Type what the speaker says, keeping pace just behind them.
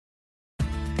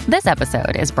This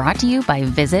episode is brought to you by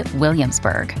Visit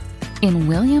Williamsburg. In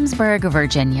Williamsburg,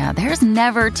 Virginia, there's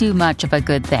never too much of a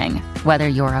good thing. Whether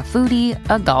you're a foodie,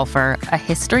 a golfer, a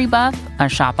history buff, a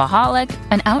shopaholic,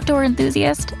 an outdoor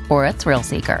enthusiast, or a thrill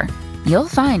seeker, you'll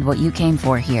find what you came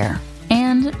for here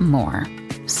and more.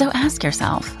 So ask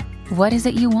yourself, what is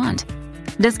it you want?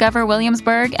 Discover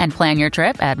Williamsburg and plan your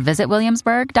trip at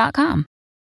visitwilliamsburg.com.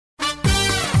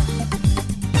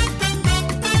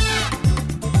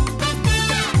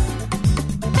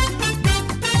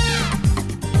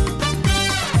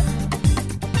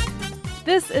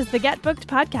 This is the Get Booked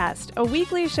Podcast, a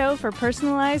weekly show for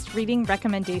personalized reading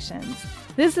recommendations.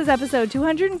 This is episode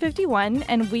 251,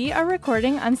 and we are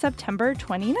recording on September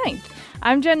 29th.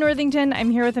 I'm Jen Northington.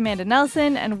 I'm here with Amanda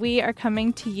Nelson, and we are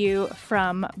coming to you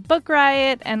from Book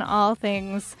Riot and all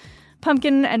things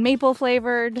pumpkin and maple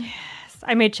flavored. Yes,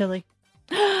 I made chili.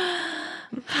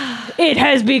 It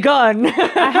has begun.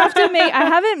 I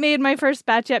haven't made my first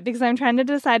batch yet because I'm trying to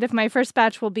decide if my first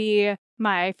batch will be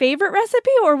my favorite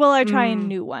recipe or will I try a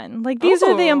new one? Like, these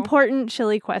are the important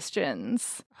chili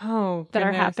questions that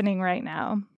are happening right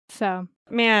now. So,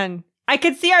 man, I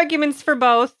could see arguments for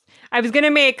both. I was going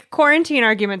to make quarantine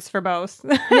arguments for both.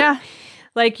 Yeah.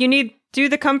 Like, you do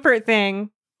the comfort thing.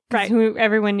 Right.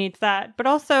 Everyone needs that. But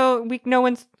also, no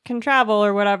one can travel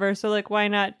or whatever. So, like, why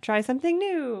not try something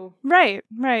new? Right.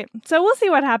 So we'll see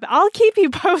what happens. I'll keep you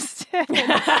posted.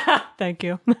 Thank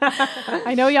you.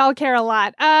 I know y'all care a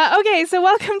lot. Okay, so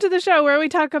welcome to the show where we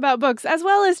talk about books as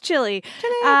well as chili.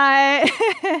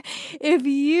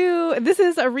 This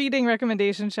is a reading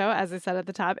recommendation show, as I said at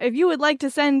the top. If you would like to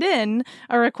send in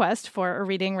a request for a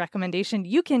reading recommendation,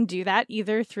 you can do that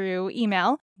either through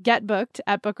email,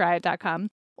 getbooked@bookriot.com.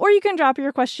 Or you can drop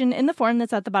your question in the form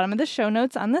that's at the bottom of the show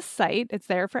notes on the site. It's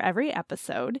there for every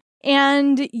episode.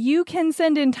 And you can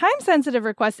send in time-sensitive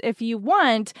requests if you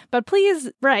want, but please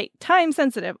write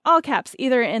time-sensitive, all caps,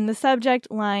 either in the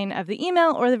subject line of the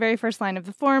email or the very first line of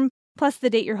the form, plus the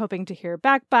date you're hoping to hear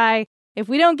back by. If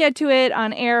we don't get to it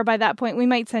on air by that point, we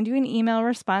might send you an email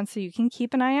response, so you can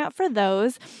keep an eye out for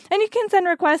those. And you can send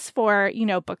requests for,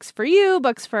 books for you,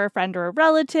 books for a friend or a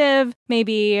relative,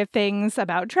 maybe things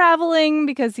about traveling,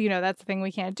 because, that's the thing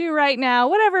we can't do right now,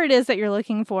 whatever it is that you're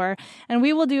looking for. And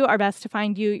we will do our best to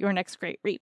find you your next great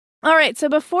read. All right, so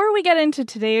before we get into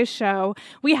today's show,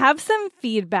 we have some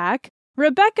feedback.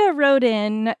 Rebecca wrote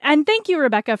in, and thank you,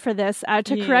 Rebecca, for this,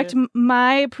 to correct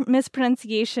my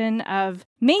mispronunciation of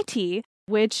Métis,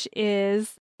 which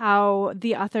is how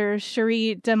the author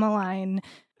Cherie Desmoulins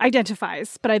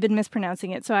identifies, but I've been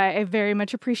mispronouncing it, so I very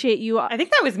much appreciate you. I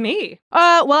think that was me.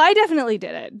 Well, I definitely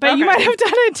did it, but you might have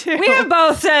done it too. We have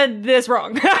both said this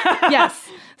wrong. Yes.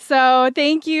 So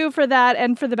thank you for that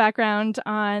and for the background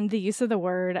on the use of the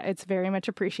word. It's very much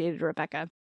appreciated, Rebecca.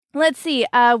 Let's see.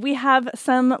 We have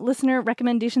some listener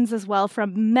recommendations as well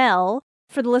from Mel.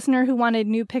 For the listener who wanted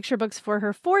new picture books for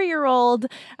her 4-year-old,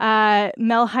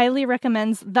 Mel highly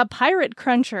recommends The Pirate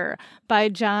Cruncher by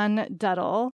John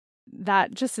Duddle.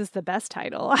 That just is the best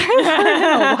title.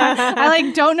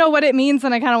 I don't know what it means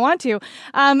and I kind of want to.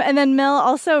 And then Mel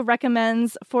also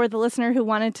recommends for the listener who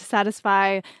wanted to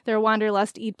satisfy their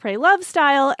Wanderlust, Eat, Pray, Love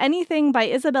style, anything by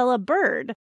Isabella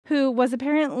Bird, who was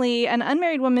apparently an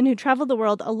unmarried woman who traveled the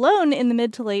world alone in the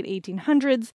mid to late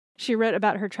 1800s. She wrote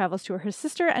about her travels to her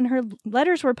sister, and her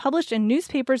letters were published in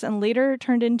newspapers and later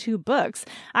turned into books.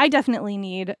 I definitely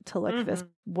need to look this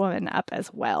woman up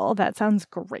as well. That sounds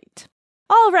great.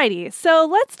 Alrighty, so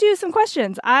let's do some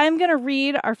questions. I'm going to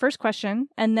read our first question,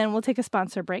 and then we'll take a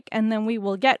sponsor break, and then we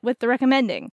will get with the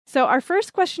recommending. So our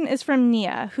first question is from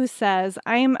Nia, who says,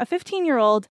 I am a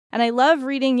 15-year-old, and I love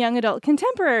reading young adult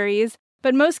contemporaries,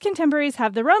 but most contemporaries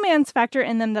have the romance factor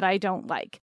in them that I don't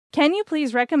like. Can you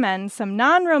please recommend some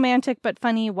non-romantic but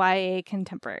funny YA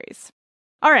contemporaries?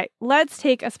 All right, let's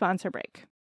take a sponsor break.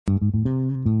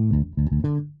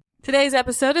 Today's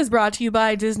episode is brought to you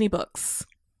by Disney Books.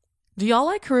 Do y'all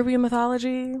like Caribbean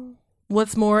mythology?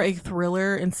 What's more, a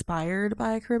thriller inspired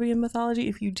by Caribbean mythology?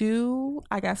 If you do,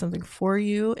 I got something for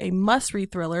you. A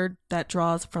must-read thriller that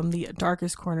draws from the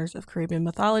darkest corners of Caribbean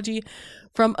mythology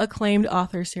from acclaimed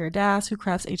author Sarah Dass, who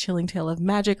crafts a chilling tale of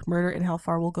magic, murder, and how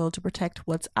far we'll go to protect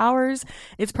what's ours.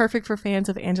 It's perfect for fans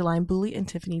of Angeline Boulley and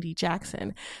Tiffany D.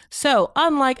 Jackson. So,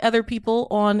 unlike other people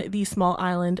on the small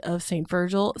island of St.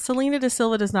 Virgil, Selena da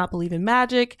Silva does not believe in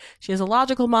magic. She has a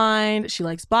logical mind. She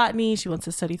likes botany. She wants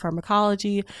to study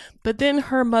pharmacology. But then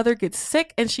her mother gets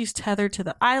sick and she's tethered to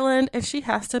the island and she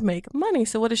has to make money.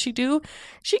 So what does she do?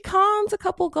 She cons a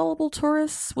couple gullible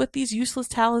tourists with these useless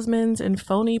talismans and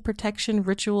phony protection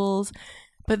rituals.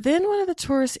 But then one of the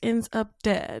tourists ends up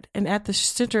dead and at the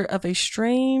center of a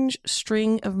strange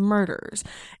string of murders.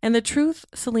 And the truth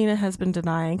Selena has been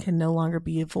denying can no longer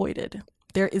be avoided.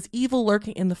 There is evil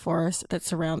lurking in the forest that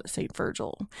surround St.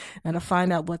 Virgil. Now, to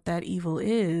find out what that evil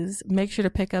is, make sure to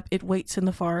pick up It Waits in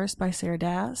the Forest by Sarah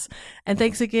Dass. And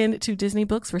thanks again to Disney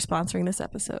Books for sponsoring this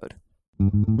episode.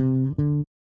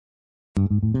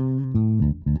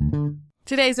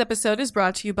 Today's episode is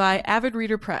brought to you by Avid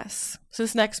Reader Press. So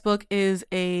this next book is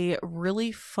a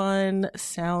really fun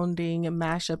sounding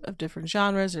mashup of different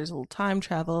genres. There's a little time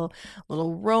travel, a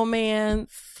little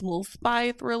romance, a little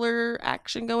spy thriller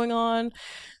action going on.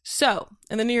 So,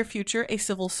 in the near future, a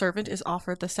civil servant is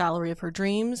offered the salary of her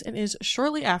dreams and is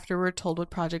shortly afterward told what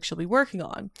project she'll be working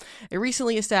on. A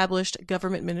recently established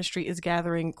government ministry is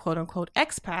gathering quote-unquote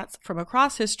expats from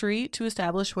across history to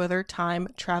establish whether time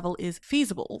travel is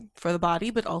feasible for the body,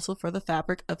 but also for the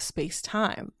fabric of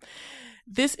space-time.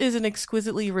 This is an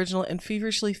exquisitely original and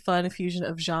feverishly fun fusion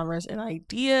of genres and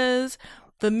ideas.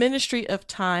 The Ministry of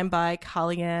Time by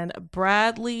Kalyan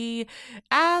Bradley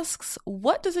asks,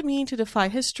 what does it mean to defy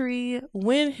history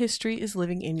when history is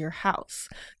living in your house?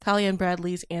 Kalyan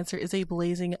Bradley's answer is a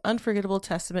blazing, unforgettable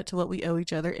testament to what we owe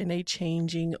each other in a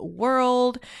changing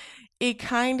world. It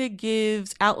kind of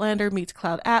gives Outlander meets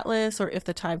Cloud Atlas, or If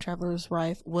the Time Traveler's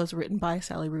Wife was written by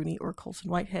Sally Rooney or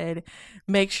Colson Whitehead.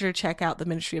 Make sure to check out The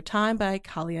Ministry of Time by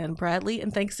Kalyan Bradley.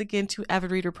 And thanks again to Avid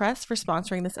Reader Press for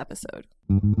sponsoring this episode.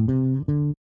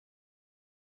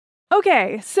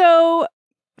 Okay, so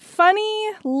funny,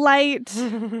 light,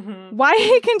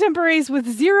 YA contemporaries with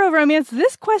zero romance.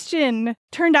 This question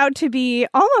turned out to be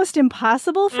almost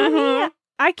impossible for me.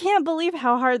 I can't believe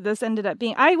how hard this ended up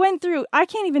being. I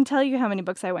can't even tell you how many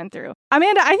books I went through.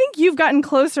 Amanda, I think you've gotten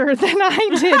closer than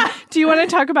I did. Do you want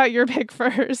to talk about your pick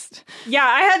first? Yeah,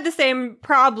 I had the same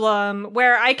problem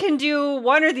where I can do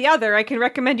one or the other. I can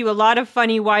recommend you a lot of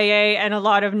funny YA and a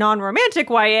lot of non-romantic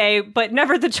YA, but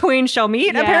never the twain shall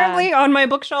meet, apparently, on my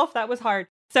bookshelf. That was hard.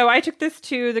 So I took this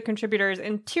to the contributors,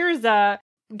 and Tirza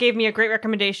gave me a great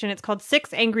recommendation. It's called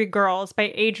 6 Angry Girls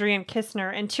by Adrienne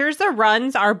Kistner. And Tirza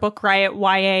runs our Book Riot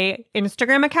YA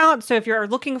Instagram account. So if you're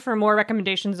looking for more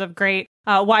recommendations of great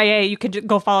YA, you could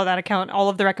go follow that account. All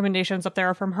of the recommendations up there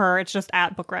are from her. It's just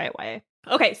at Book Riot YA.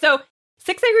 Okay, so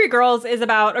 6 Angry Girls is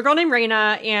about a girl named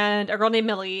Raina and a girl named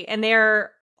Millie. And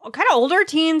they're kind of older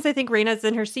teens. I think Raina's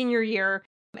in her senior year.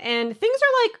 And things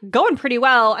are like going pretty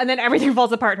well, and then everything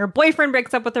falls apart. Her boyfriend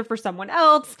breaks up with her for someone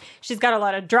else. She's got a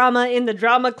lot of drama in the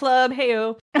drama club.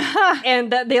 Heyo.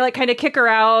 And they like kind of kick her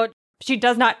out. She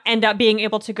does not end up being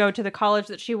able to go to the college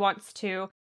that she wants to.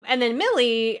 And then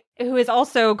Millie, who is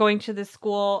also going to this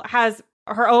school, has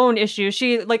her own issues.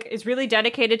 She like is really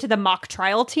dedicated to the mock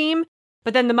trial team.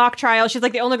 But then the mock trial, she's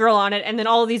like the only girl on it. And then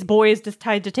all of these boys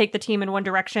decide to take the team in one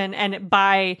direction and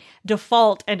by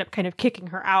default end up kind of kicking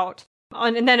her out.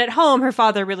 And then at home, her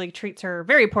father really treats her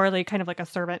very poorly, kind of like a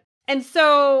servant. And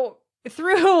so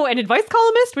through an advice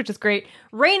columnist, which is great,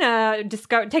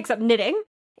 Raina takes up knitting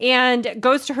and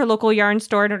goes to her local yarn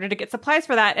store in order to get supplies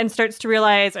for that and starts to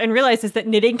realizes that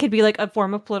knitting could be like a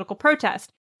form of political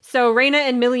protest. So Raina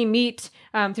and Millie meet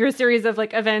through a series of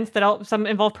like events that some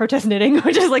involve protest knitting,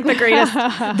 which is like the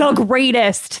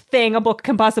greatest thing a book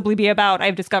can possibly be about.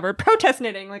 I've discovered protest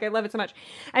knitting. Like I love it so much.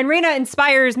 And Raina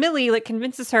inspires Millie, like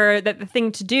convinces her that the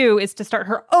thing to do is to start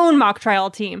her own mock trial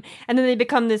team. And then they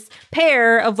become this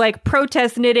pair of like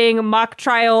protest knitting, mock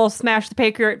trial, smash the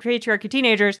patriarchy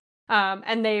teenagers.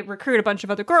 And they recruit a bunch of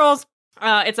other girls.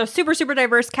 It's a super, super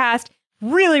diverse cast.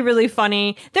 Really, really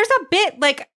funny. There's a bit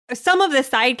like some of the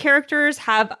side characters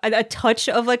have a touch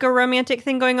of like a romantic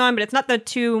thing going on, but it's not the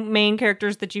two main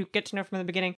characters that you get to know from the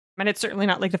beginning. And it's certainly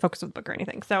not like the focus of the book or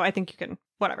anything. So I think you can,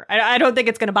 whatever. I don't think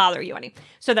it's going to bother you any.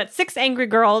 So that's 6 Angry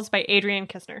Girls by Adrienne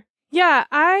Kistner. Yeah,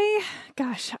 I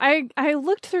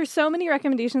looked through so many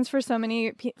recommendations from so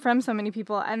many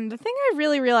people, and the thing I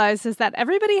really realized is that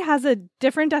everybody has a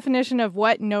different definition of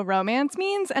what no romance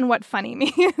means and what funny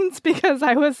means, because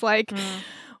I was like,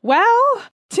 well,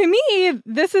 to me,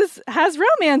 this has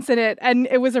romance in it. And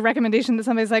it was a recommendation that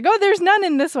somebody's like, oh, there's none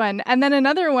in this one. And then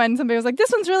another one, somebody was like,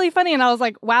 this one's really funny. And I was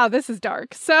like, wow, this is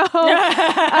dark. So,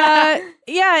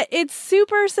 yeah, it's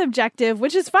super subjective,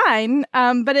 which is fine.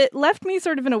 But it left me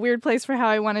sort of in a weird place for how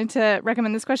I wanted to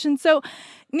recommend this question. So,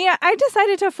 Nia, I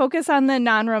decided to focus on the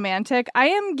non-romantic. I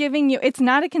am giving you, it's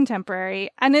not a contemporary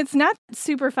and it's not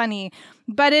super funny,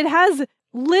 but it has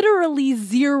literally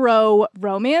zero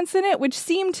romance in it, which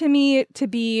seemed to me to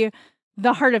be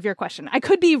the heart of your question. I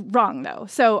could be wrong, though,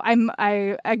 so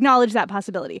I acknowledge that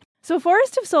possibility. So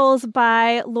Forest of Souls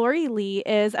by Lori Lee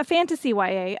is a fantasy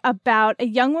YA about a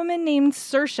young woman named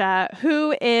Saoirse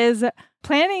who is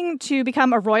planning to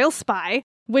become a royal spy,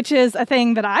 which is a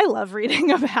thing that I love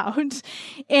reading about.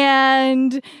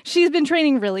 And she's been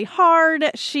training really hard.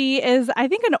 She is, I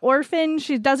think, an orphan.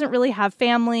 She doesn't really have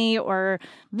family or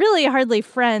really hardly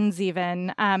friends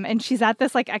even. And she's at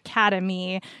this like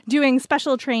academy doing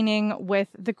special training with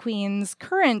the Queen's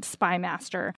current spy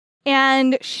master.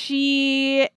 And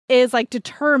she is like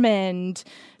determined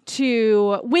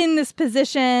to win this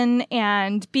position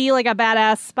and be like a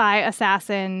badass spy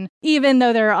assassin, even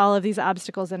though there are all of these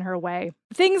obstacles in her way.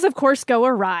 Things, of course, go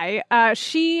awry.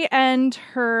 She and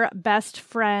her best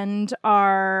friend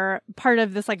are part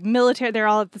of this like military, they're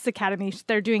all at this academy.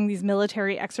 They're doing these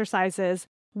military exercises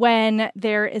when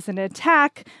there is an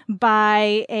attack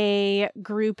by a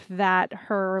group that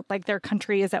their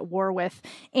country is at war with.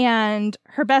 And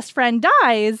her best friend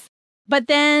dies, but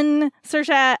then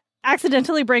Saoirse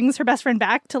accidentally brings her best friend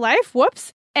back to life.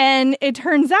 Whoops. And it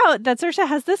turns out that Saoirse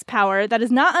has this power that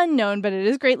is not unknown, but it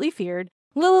is greatly feared.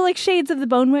 A little like Shades of the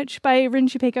Bone Witch by Rin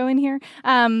Chupeco in here,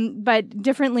 but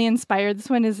differently inspired. This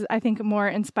one is, I think, more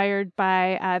inspired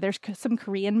by, there's some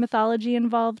Korean mythology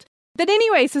involved. But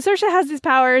anyway, so Saoirse has these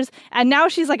powers, and now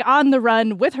she's like on the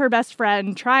run with her best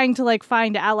friend, trying to like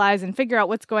find allies and figure out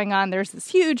what's going on. There's this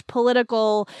huge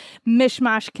political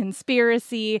mishmash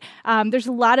conspiracy. There's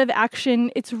a lot of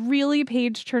action. It's really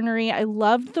page-turnery. I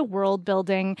loved the world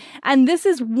building. And this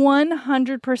is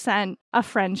 100% a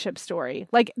friendship story.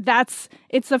 Like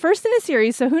it's the first in a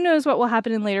series, so who knows what will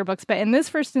happen in later books. But in this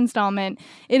first installment,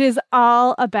 it is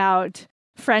all about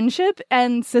friendship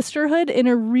and sisterhood in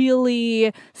a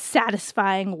really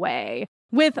satisfying way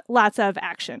with lots of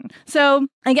action. So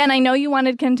again, I know you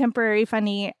wanted contemporary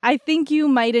funny. I think you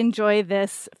might enjoy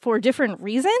this for different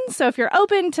reasons. So if you're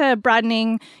open to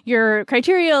broadening your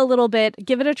criteria a little bit,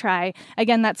 give it a try.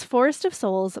 Again, that's Forest of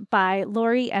Souls by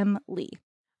Lori M. Lee.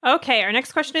 Okay, our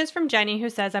next question is from Jenny, who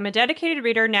says, I'm a dedicated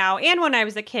reader now and when I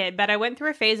was a kid, but I went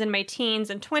through a phase in my teens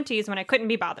and 20s when I couldn't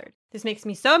be bothered. This makes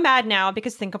me so mad now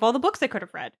because think of all the books I could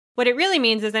have read. What it really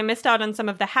means is I missed out on some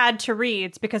of the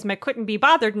had-to-reads because my couldn't be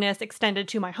botheredness extended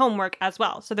to my homework as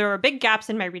well, so there were big gaps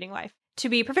in my reading life. To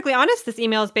be perfectly honest, this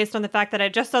email is based on the fact that I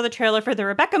just saw the trailer for the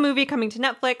Rebecca movie coming to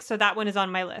Netflix, so that one is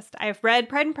on my list. I have read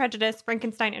Pride and Prejudice,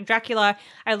 Frankenstein, and Dracula.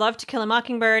 I love To Kill a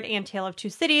Mockingbird and Tale of Two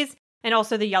Cities, and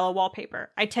also The Yellow Wallpaper.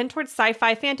 I tend towards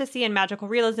sci-fi, fantasy, and magical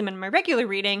realism in my regular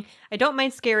reading. I don't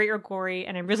mind scary or gory,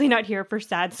 and I'm really not here for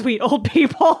sad, sweet old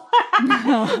people.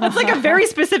 That's like a very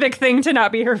specific thing to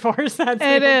not be here for, sad, sweet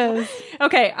It is.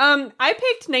 Okay, I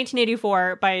picked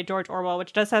 1984 by George Orwell,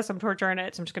 which does have some torture in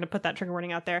it, so I'm just going to put that trigger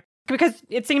warning out there. Because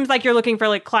it seems like you're looking for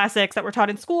like classics that were taught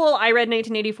in school. I read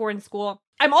 1984 in school.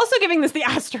 I'm also giving this the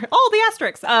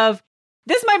asterisks of,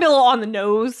 this might be a little on the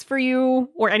nose for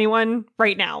you or anyone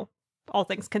right now. All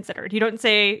things considered. You don't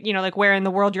say, like where in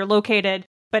the world you're located.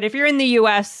 But if you're in the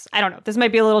US, I don't know, this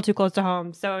might be a little too close to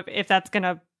home. So if that's going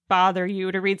to bother you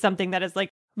to read something that is like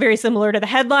very similar to the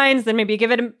headlines, then maybe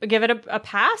give it a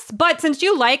pass. But since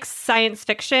you like science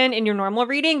fiction in your normal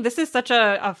reading, this is such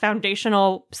a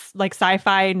foundational like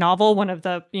sci-fi novel, one of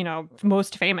the,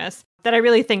 most famous, that I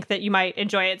really think that you might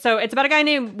enjoy it. So it's about a guy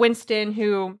named Winston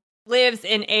who lives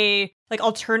in a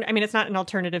it's not an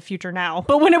alternative future now,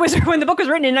 but when the book was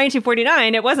written in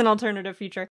 1949, it was an alternative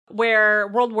future where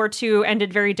World War II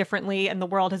ended very differently and the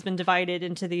world has been divided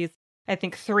into these, I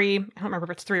think I don't remember if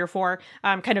it's 3 or 4,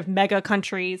 kind of mega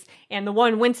countries. And the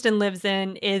one Winston lives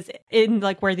in is in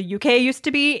like where the UK used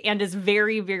to be and is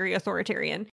very, very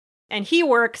authoritarian. And he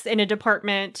works in a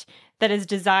department that is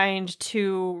designed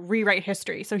to rewrite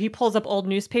history. So he pulls up old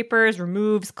newspapers,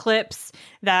 removes clips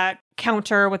that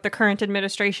counter what the current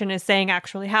administration is saying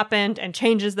actually happened and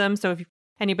changes them. So if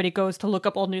anybody goes to look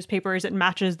up old newspapers, it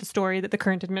matches the story that the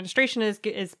current administration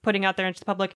is putting out there into the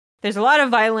public. There's a lot of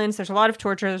violence, there's a lot of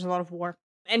torture, there's a lot of war.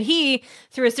 And he,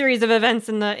 through a series of events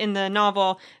in the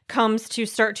novel, comes to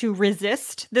start to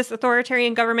resist this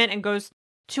authoritarian government and goes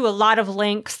to a lot of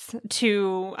lengths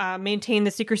to maintain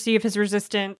the secrecy of his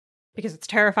resistance because it's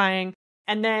terrifying.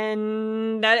 And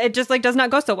then that it just like does not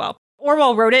go so well.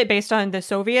 Orwell wrote it based on the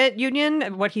Soviet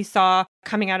Union, what he saw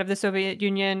coming out of the Soviet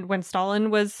Union when Stalin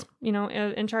was,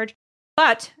 in charge.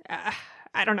 But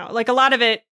I don't know, like a lot of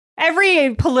it,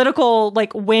 every political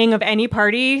like wing of any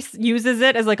party uses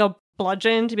it as like a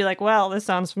bludgeon to be like, well, this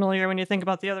sounds familiar when you think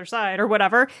about the other side or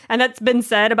whatever. And that's been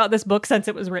said about this book since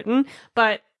it was written.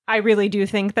 But I really do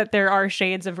think that there are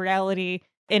shades of reality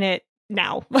in it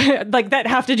now, like that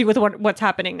have to do with what's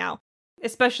happening now.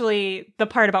 especially the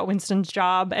part about Winston's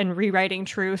job and rewriting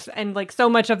truth. And like so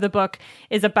much of the book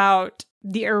is about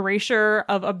the erasure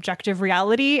of objective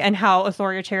reality and how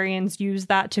authoritarians use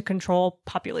that to control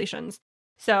populations.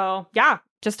 So yeah,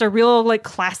 just a real like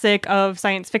classic of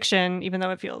science fiction, even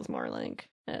though it feels more like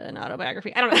an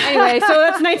autobiography. I don't know. Anyway, so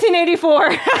that's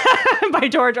 1984 by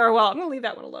George Orwell. I'm going to leave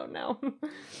that one alone now.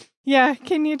 Yeah,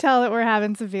 can you tell that we're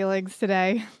having some feelings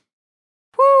today?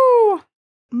 Whew.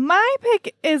 My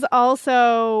pick is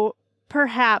also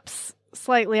perhaps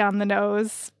slightly on the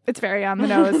nose. It's very on the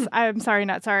nose. I'm sorry,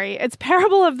 not sorry. It's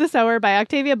Parable of the Sower by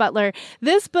Octavia Butler.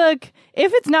 This book,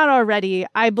 if it's not already,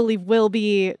 I believe will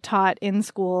be taught in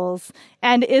schools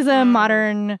and is a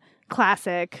modern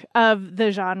classic of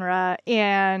the genre.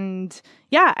 And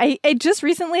yeah, it just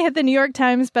recently hit the New York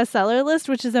Times bestseller list,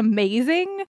 which is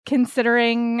amazing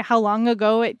considering how long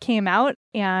ago it came out.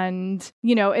 And,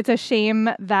 you know, it's a shame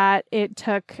that it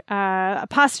took a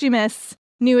posthumous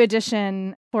new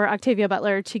edition for Octavia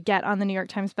Butler to get on the New York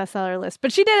Times bestseller list.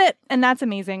 But she did it, and that's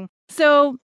amazing.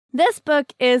 So this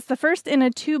book is the first in a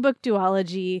 2-book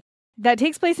duology that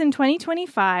takes place in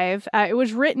 2025. It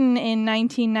was written in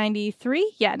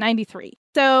 1993. Yeah, 93.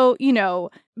 So, you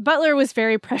know, Butler was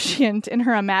very prescient in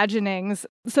her imaginings.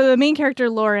 So the main character,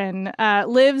 Lauren,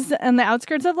 lives in the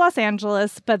outskirts of Los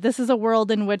Angeles, but this is a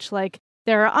world in which, like,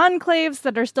 there are enclaves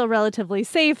that are still relatively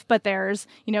safe, but there's,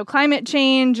 you know, climate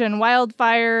change and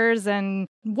wildfires and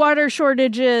water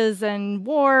shortages and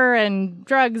war and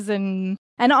drugs and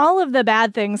all of the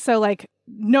bad things. So, like,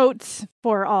 notes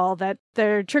for all that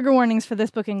the trigger warnings for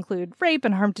this book include rape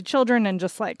and harm to children and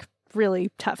just, like, really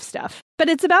tough stuff. But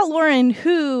it's about Lauren,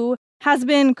 who has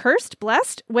been cursed,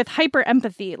 blessed with hyper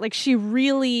empathy. Like, she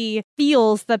really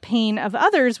feels the pain of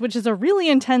others, which is a really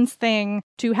intense thing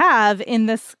to have in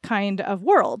this kind of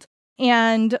world.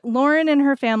 And Lauren and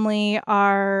her family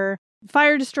are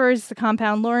fire destroys the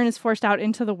compound. Lauren is forced out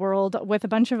into the world with a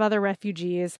bunch of other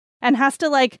refugees and has to,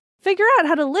 like, figure out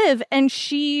how to live. And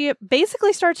she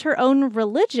basically starts her own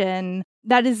religion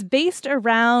that is based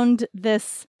around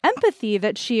this empathy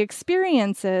that she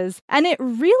experiences. And it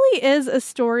really is a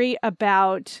story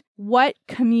about what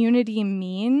community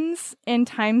means in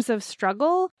times of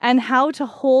struggle and how to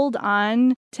hold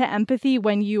on to empathy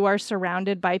when you are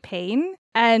surrounded by pain.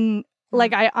 And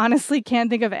like, I honestly can't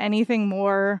think of anything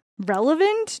more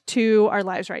relevant to our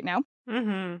lives right now.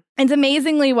 Mm-hmm. It's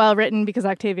amazingly well written because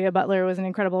Octavia Butler was an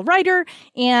incredible writer.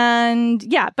 And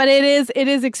yeah, but it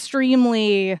is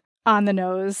extremely on the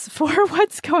nose for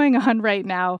what's going on right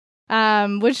now,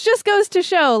 which just goes to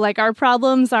show, like, our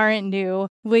problems aren't new.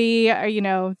 We are, you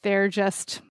know, they're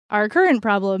just our current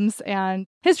problems, and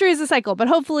history is a cycle, but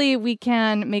hopefully we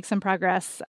can make some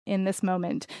progress in this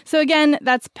moment. So again,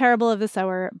 that's Parable of the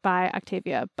Sower by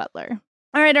Octavia Butler.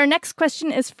 All right, our next question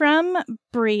is from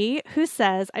Bree, who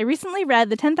says, I recently read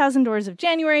The 10,000 Doors of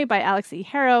January by Alex E.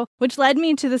 Harrow, which led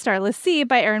me to The Starless Sea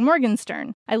by Erin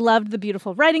Morgenstern. I loved the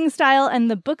beautiful writing style and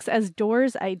the books as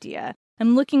doors idea.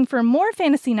 I'm looking for more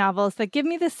fantasy novels that give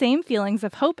me the same feelings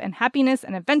of hope and happiness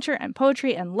and adventure and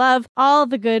poetry and love, all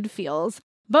the good feels.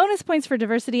 Bonus points for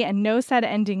diversity and no sad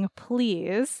ending,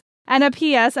 please. And a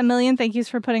P.S., a million thank yous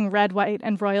for putting red, white,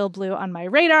 and royal blue on my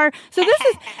radar. So this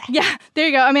is, yeah, there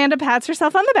you go. Amanda pats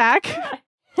herself on the back.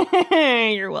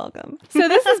 You're welcome. So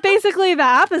this is basically the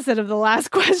opposite of the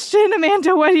last question.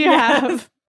 Amanda, what do you have?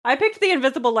 I picked The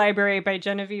Invisible Library by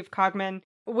Genevieve Cogman,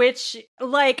 which,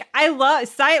 like, I love,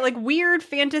 like, weird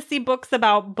fantasy books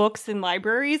about books in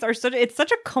libraries are it's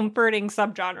such a comforting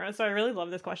subgenre. So I really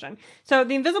love this question. So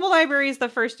The Invisible Library is the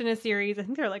first in a series. I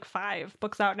think there are like 5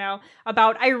 books out now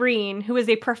about Irene, who is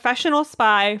a professional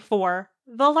spy for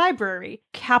the library,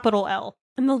 capital L.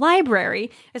 And the library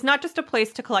is not just a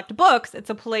place to collect books. It's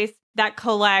a place that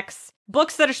collects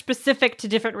books that are specific to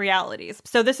different realities.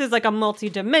 So this is like a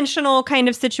multi-dimensional kind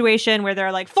of situation where there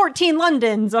are like 14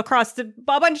 Londons across a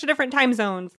bunch of different time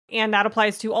zones. And that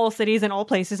applies to all cities and all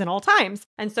places and all times.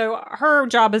 And so her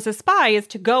job as a spy is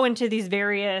to go into these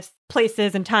various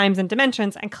places and times and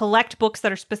dimensions and collect books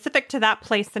that are specific to that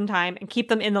place and time and keep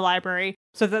them in the library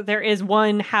so that there is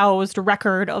one housed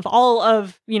record of all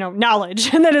of, you know,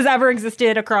 knowledge that has ever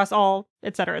existed across all,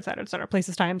 et cetera, et cetera, et cetera,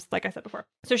 places, times, like I said before.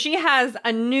 So she has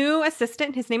a new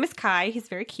assistant. His name is Kai. He's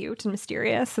very cute and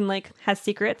mysterious and, like, has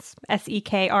secrets.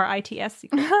 Sekrits secrets.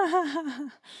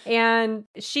 And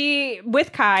she,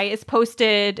 with Kai,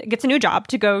 gets a new job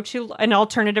to go to an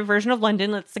alternative version of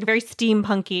London. It's like very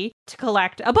steampunky, to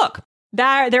collect a book.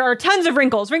 there are tons of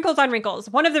wrinkles on wrinkles.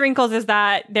 One of the wrinkles is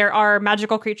that there are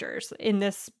magical creatures in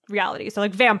this reality. So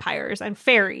like vampires and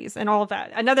fairies and all of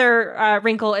that. Another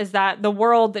wrinkle is that the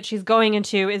world that she's going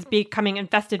into is becoming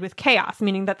infested with chaos,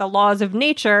 meaning that the laws of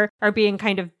nature are being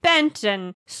kind of bent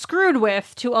and screwed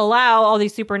with to allow all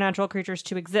these supernatural creatures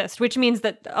to exist, which means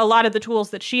that a lot of the tools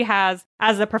that she has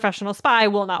as a professional spy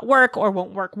will not work or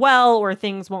won't work well, or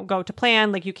things won't go to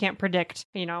plan. Like you can't predict,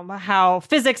 how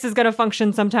physics is going to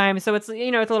function sometimes. So it's a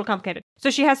little complicated.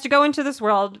 So she has to go into this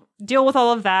world, deal with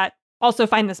all of that, also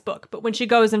find this book. But when she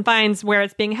goes and finds where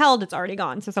it's being held, it's already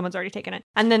gone. So someone's already taken it.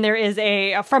 And then there is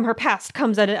from her past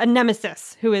comes a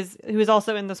nemesis who is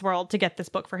also in this world to get this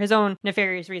book for his own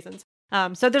nefarious reasons.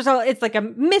 So it's like a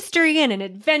mystery and an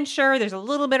adventure. There's a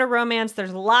little bit of romance.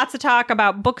 There's lots of talk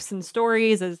about books and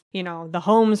stories as, the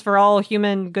homes for all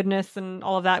human goodness and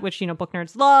all of that, which, book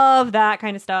nerds love, that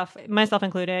kind of stuff, myself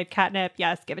included. Catnip,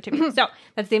 yes, give it to me. So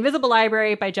that's The Invisible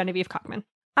Library by Genevieve Cockman.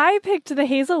 I picked The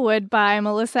Hazelwood by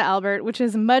Melissa Albert, which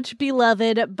is much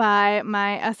beloved by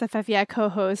my SFF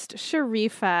co-host,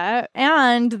 Sharifa.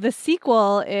 And the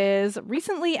sequel is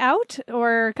recently out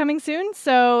or coming soon.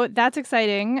 So that's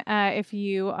exciting if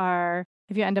you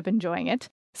end up enjoying it.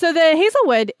 So The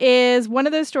Hazelwood is one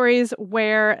of those stories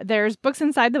where there's books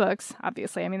inside the books,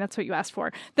 obviously. I mean, that's what you asked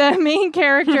for. The main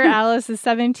character, Alice, is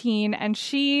 17, and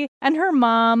she and her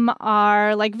mom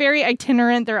are like very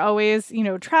itinerant. They're always,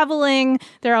 traveling.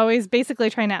 They're always basically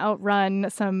trying to outrun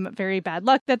some very bad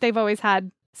luck that they've always had.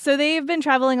 So they've been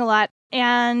traveling a lot.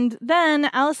 And then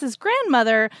Alice's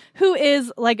grandmother, who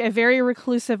is like a very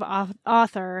reclusive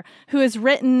author, who has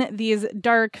written these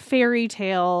dark fairy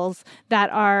tales that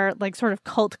are like sort of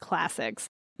cult classics.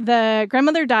 The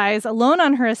grandmother dies alone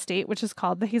on her estate, which is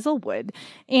called the Hazelwood.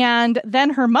 And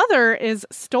then her mother is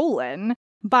stolen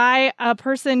by a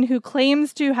person who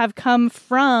claims to have come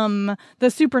from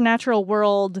the supernatural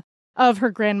world of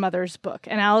her grandmother's book.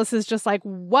 And Alice is just like,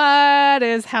 what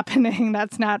is happening?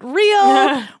 That's not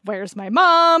real. Where's my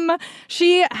mom?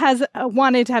 She has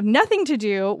wanted to have nothing to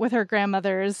do with her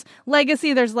grandmother's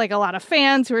legacy. There's like a lot of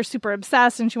fans who are super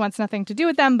obsessed and she wants nothing to do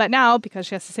with them. But now, because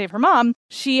she has to save her mom,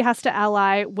 she has to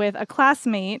ally with a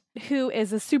classmate who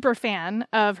is a super fan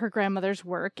of her grandmother's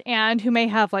work and who may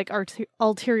have like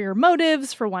ulterior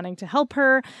motives for wanting to help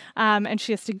her. And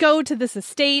she has to go to this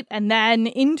estate and then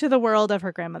into the world of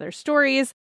her grandmother's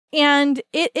stories. And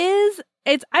I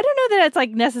don't know that it's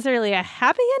like necessarily a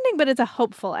happy ending, but it's a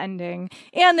hopeful ending.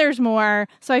 And there's more.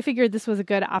 So I figured this was a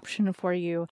good option for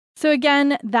you. So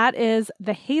again, that is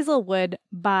The Hazelwood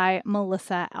by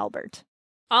Melissa Albert.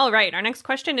 All right. Our next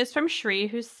question is from Shri,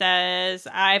 who says,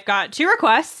 I've got 2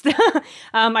 requests.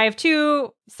 I have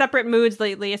 2 separate moods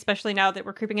lately, especially now that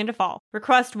we're creeping into fall.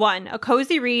 Request 1, a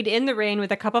cozy read in the rain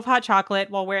with a cup of hot chocolate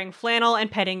while wearing flannel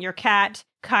and petting your cat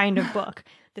kind of book.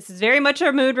 This is very much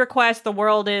a mood request. The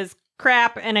world is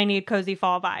crap and I need cozy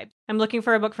fall vibes. I'm looking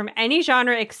for a book from any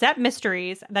genre except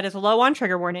mysteries that is low on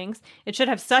trigger warnings. It should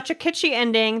have such a kitschy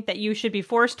ending that you should be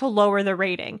forced to lower the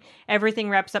rating. Everything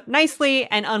wraps up nicely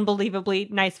and unbelievably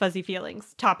nice fuzzy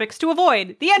feelings. Topics to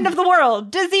avoid: the end of the world,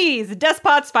 disease,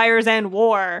 despots, fires, and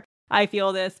war. I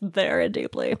feel this very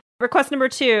deeply. Request number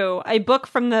 2, a book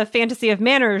from the fantasy of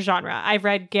manners genre. I've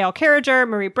read Gail Carriger,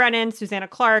 Marie Brennan, Susanna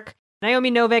Clark,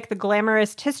 Naomi Novik, the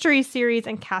Glamorous History series,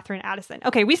 and Catherine Addison.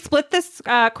 Okay, we split this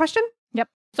question. Yep.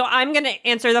 So I'm going to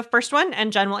answer the first one,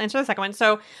 and Jen will answer the second one.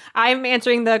 So I'm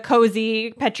answering the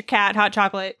cozy, pet your cat, hot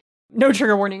chocolate, no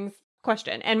trigger warnings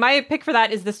question. And my pick for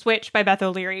that is The Switch by Beth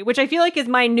O'Leary, which I feel like is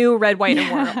my new red, white,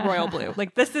 and royal blue.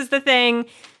 Like, this is the thing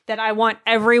that I want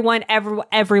everyone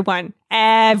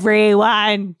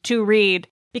to read,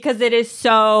 because it is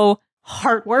so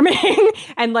heartwarming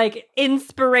and like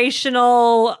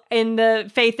inspirational in the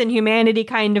faith and humanity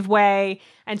kind of way,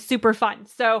 and super fun.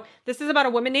 So this is about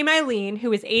a woman named Eileen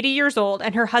who is 80 years old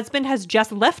and her husband has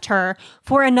just left her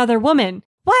for another woman.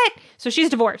 What? So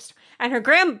she's divorced, and her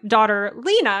granddaughter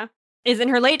Lena is in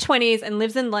her late 20s and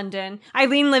lives in London.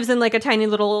 Eileen lives in like a tiny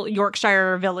little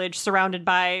Yorkshire village surrounded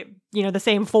by, the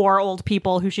same 4 old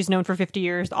people who she's known for 50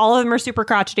 years. All of them are super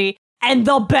crotchety. And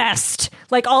the best.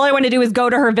 Like, all I want to do is go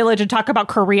to her village and talk about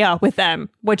Korea with them,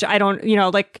 which I don't,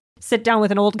 sit down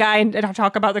with an old guy and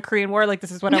talk about the Korean War. Like,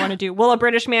 this is what I want to do. Will a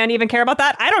British man even care about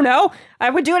that? I don't know. I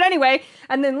would do it anyway.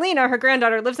 And then Lena, her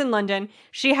granddaughter, lives in London.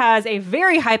 She has a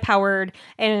very high-powered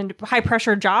and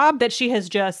high-pressure job that she has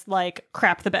just, like,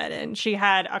 crapped the bed in. She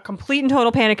had a complete and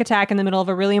total panic attack in the middle of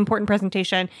a really important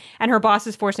presentation, and her boss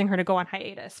is forcing her to go on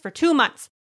hiatus for 2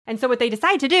 months. And so what they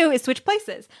decide to do is switch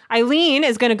places. Eileen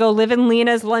is going to go live in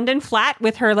Lena's London flat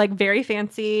with her like very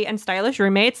fancy and stylish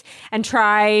roommates and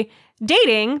try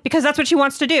dating because that's what she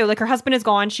wants to do. Like, her husband is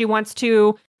gone. She wants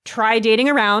to try dating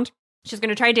around. She's going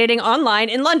to try dating online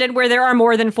in London, where there are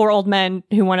more than 4 old men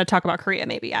who want to talk about Korea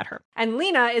maybe at her. And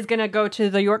Lena is going to go to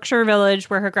the Yorkshire village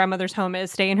where her grandmother's home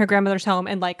is, stay in her grandmother's home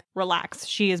and like relax.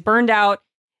 She is burned out.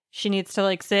 She needs to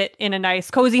like sit in a nice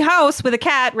cozy house with a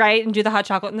cat, right? And do the hot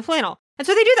chocolate and the flannel. And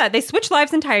so they do that. They switch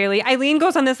lives entirely. Eileen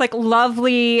goes on this like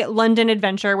lovely London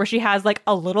adventure where she has like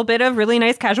a little bit of really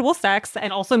nice casual sex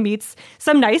and also meets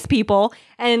some nice people.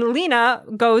 And Lena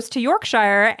goes to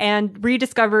Yorkshire and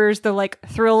rediscovers the like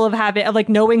thrill of like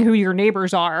knowing who your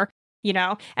neighbors are, you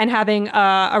know, and having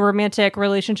a romantic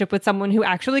relationship with someone who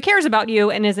actually cares about you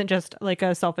and isn't just like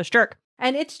a selfish jerk.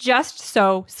 And it's just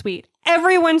so sweet.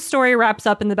 Everyone's story wraps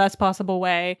up in the best possible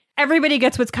way. Everybody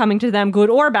gets what's coming to them, good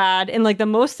or bad, in like the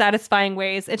most satisfying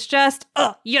ways. It's just,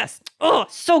 yes,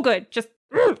 so good. Just,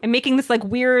 and making this like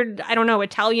weird, I don't know,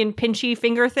 Italian pinchy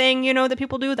finger thing, you know, that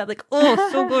people do that like,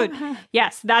 so good.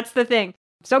 Yes, that's the thing.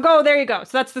 So there you go.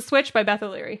 So that's The Switch by Beth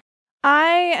O'Leary.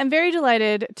 I am very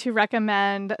delighted to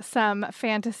recommend some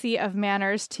fantasy of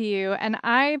manners to you. And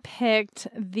I picked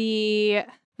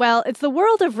it's The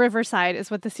World of Riverside is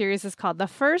what the series is called. The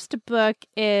first book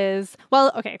is,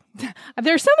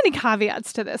 there's so many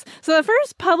caveats to this. So the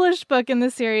first published book in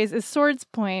the series is Swords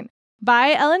Point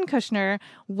by Ellen Kushner,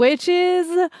 which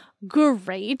is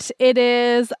great. It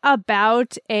is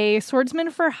about a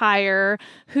swordsman for hire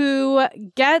who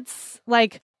gets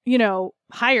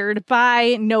hired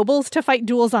by nobles to fight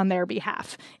duels on their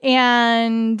behalf.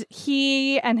 And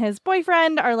he and his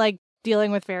boyfriend are like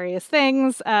dealing with various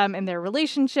things in their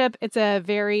relationship. It's a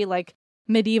very like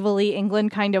medievally England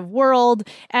kind of world.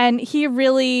 And he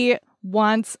really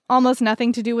wants almost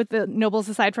nothing to do with the nobles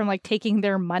aside from like taking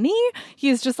their money.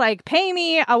 He's just like, pay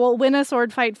me, I will win a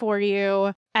sword fight for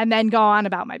you and then go on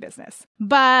about my business.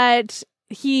 But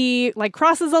he like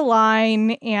crosses a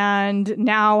line and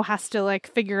now has to like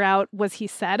figure out, was he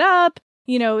set up?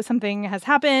 You know, something has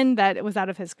happened that it was out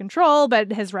of his control,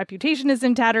 but his reputation is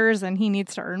in tatters and he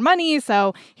needs to earn money.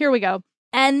 So here we go.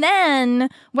 And then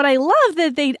what I love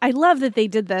that they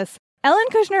did this. Ellen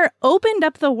Kushner opened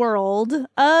up the world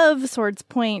of Swords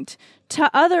Point to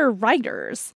other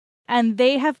writers. And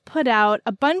they have put out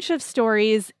a bunch of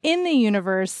stories in the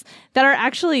universe that are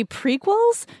actually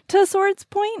prequels to Swords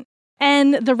Point.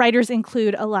 And the writers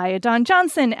include Elia Dawn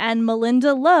Johnson and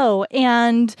Melinda Lowe.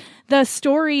 And the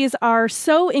stories are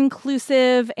so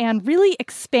inclusive and really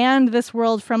expand this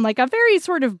world from like a very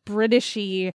sort of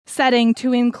Britishy setting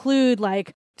to include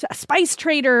like spice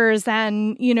traders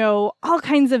and, you know, all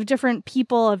kinds of different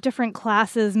people of different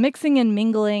classes mixing and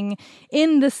mingling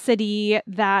in the city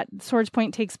that Swords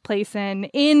Point takes place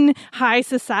in high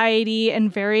society in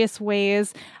various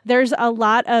ways. There's a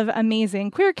lot of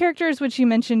amazing queer characters, which you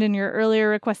mentioned in your earlier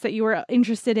request that you were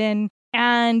interested in.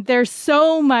 And there's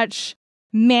so much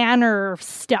manor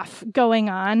stuff going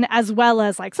on, as well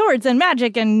as like swords and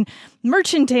magic and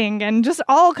merchanting and just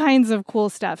all kinds of cool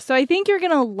stuff. So I think you're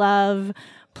going to love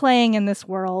playing in this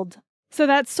world. So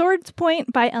that's Swords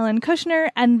Point by Ellen Kushner.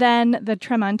 And then the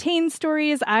Tremontaine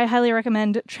stories. I highly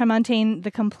recommend Tremontaine,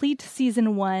 the complete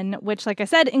season 1, which, like I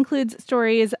said, includes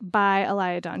stories by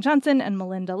Elia Dawn Johnson and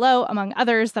Melinda Lowe, among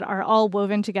others, that are all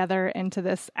woven together into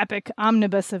this epic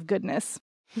omnibus of goodness.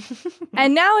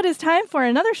 And now it is time for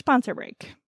another sponsor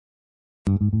break.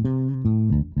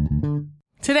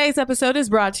 Today's episode is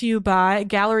brought to you by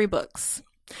Gallery Books.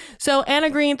 So Anna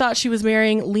Green thought she was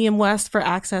marrying Liam West for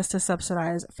access to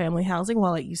subsidized family housing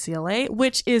while at UCLA,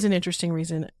 which is an interesting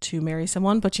reason to marry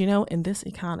someone, but you know, in this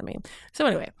economy. So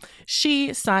anyway,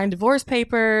 she signed divorce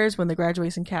papers when the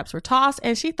graduation caps were tossed,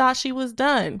 and she thought she was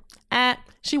done.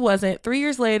 She wasn't. 3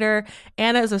 years later,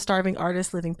 Anna is a starving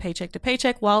artist living paycheck to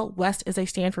paycheck, while West is a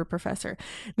Stanford professor.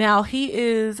 Now, he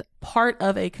is part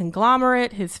of a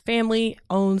conglomerate. His family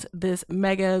owns this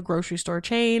mega grocery store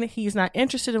chain. He's not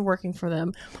interested in working for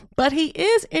them, but he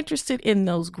is interested in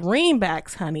those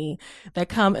greenbacks, honey, that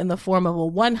come in the form of a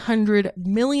 $100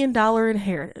 million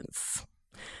inheritance.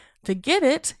 To get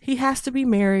it, he has to be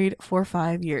married for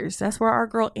 5 years. That's where our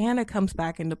girl Anna comes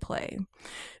back into play.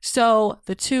 So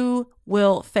the two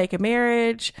will fake a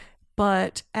marriage,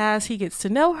 but as he gets to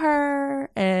know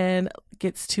her and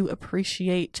gets to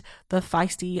appreciate the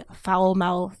feisty,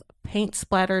 foul-mouthed,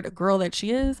 paint-splattered girl that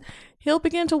she is, he'll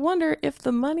begin to wonder if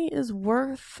the money is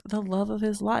worth the love of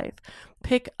his life.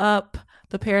 Pick up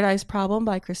The Paradise Problem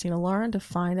by Christina Lauren to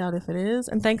find out if it is.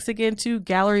 And thanks again to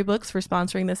Gallery Books for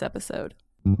sponsoring this episode.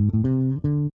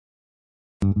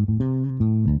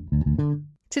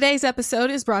 Today's episode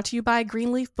is brought to you by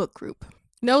Greenleaf Book Group.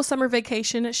 No summer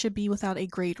vacation should be without a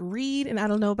great read, and I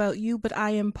don't know about you, but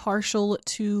I am partial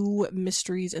to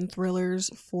mysteries and thrillers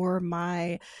for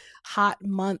my hot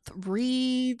month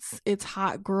reads. It's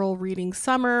hot girl reading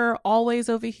summer, always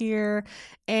over here.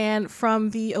 And from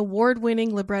the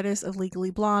award-winning librettist of Legally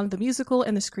Blonde, the musical,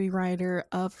 and the screenwriter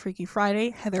of Freaky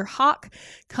Friday, Heather Hach,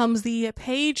 comes the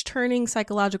page-turning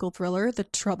psychological thriller, The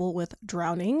Trouble with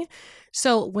Drowning.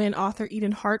 So when author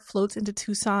Eden Hart floats into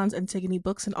Tucson's Antigone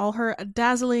Books in all her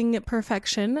dazzling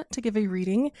perfection to give a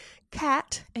reading,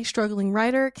 Kat, a struggling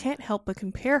writer, can't help but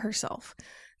compare herself.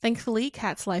 Thankfully,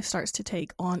 Kat's life starts to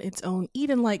take on its own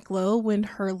Eden-like glow when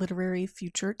her literary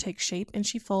future takes shape and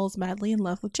she falls madly in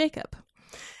love with Jacob.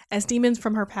 As demons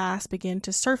from her past begin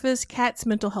to surface, Kat's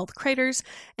mental health craters,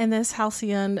 and this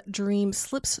halcyon dream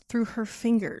slips through her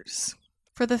fingers.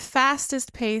 For the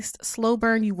fastest-paced, slow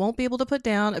burn you won't be able to put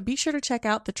down, be sure to check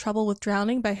out The Trouble with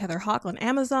Drowning by Heather Hach on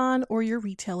Amazon or your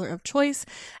retailer of choice.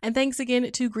 And thanks again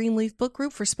to Greenleaf Book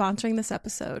Group for sponsoring this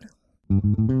episode.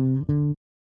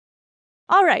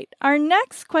 All right, our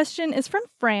next question is from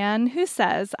Fran, who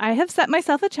says, I have set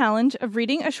myself a challenge of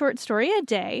reading a short story a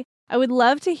day. I would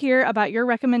love to hear about your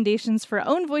recommendations for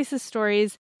Own Voices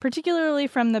stories, particularly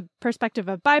from the perspective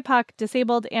of BIPOC,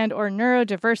 disabled, and or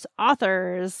neurodiverse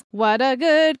authors. What a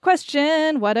good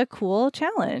question. What a cool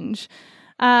challenge.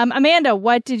 Amanda,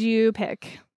 what did you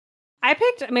pick? I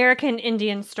picked American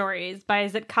Indian Stories by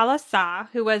Zitkala Sa,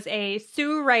 who was a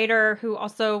Sioux writer who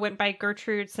also went by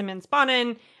Gertrude Simmons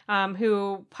Bonin,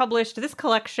 who published this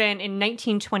collection in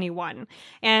 1921.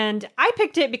 And I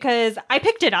picked it because I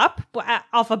picked it up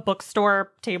off a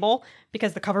bookstore table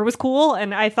because the cover was cool,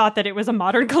 and I thought that it was a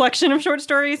modern collection of short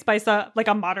stories by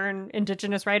a modern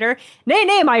Indigenous writer.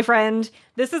 Nay, my friend.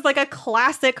 This is like a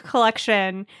classic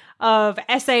collection of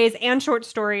essays and short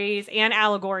stories and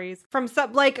allegories from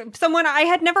someone I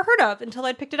had never heard of until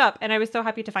I'd picked it up, and I was so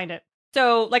happy to find it.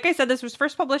 So, like I said, this was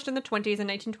first published in the 1920s in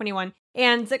 1921,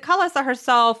 and Zitkala Sa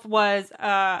herself was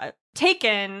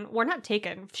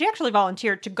she actually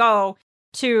volunteered to go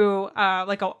to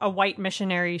a white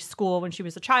missionary school when she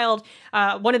was a child.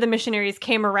 One of the missionaries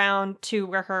came around to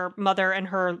where her mother and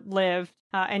her lived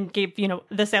and gave,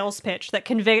 the sales pitch that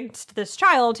convinced this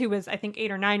child, who was, I think,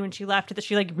 8 or 9 when she left, that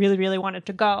she really, really wanted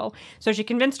to go. So she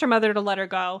convinced her mother to let her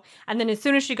go. And then as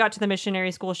soon as she got to the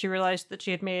missionary school, she realized that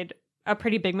she had made a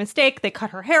pretty big mistake. They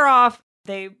cut her hair off.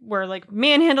 They were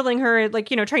manhandling her,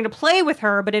 trying to play with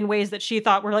her, but in ways that she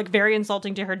thought were very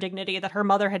insulting to her dignity, that her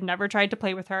mother had never tried to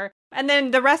play with her. And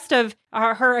then the rest of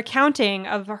her accounting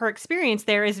of her experience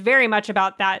there is very much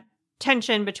about that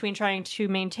tension between trying to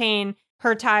maintain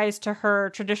her ties to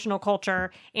her traditional culture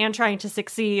and trying to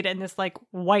succeed in this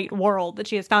white world that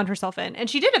she has found herself in. And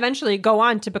she did eventually go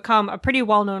on to become a pretty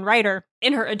well-known writer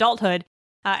in her adulthood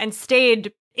and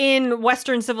stayed in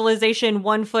Western civilization,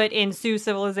 1 foot in Sioux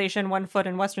civilization, 1 foot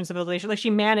in Western civilization. She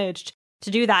managed to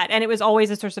do that. And it was always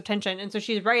a source of tension. And so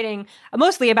she's writing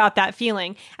mostly about that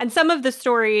feeling. And some of the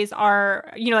stories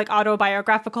are,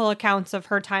 autobiographical accounts of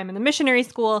her time in the missionary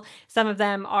school. Some of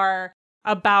them are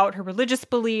about her religious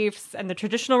beliefs and the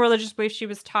traditional religious beliefs she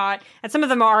was taught. And some of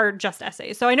them are just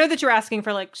essays. So I know that you're asking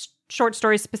for short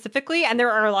stories specifically, and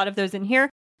there are a lot of those in here.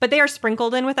 But they are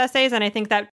sprinkled in with essays, and I think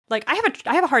that I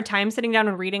have a hard time sitting down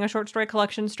and reading a short story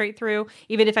collection straight through,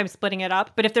 even if I'm splitting it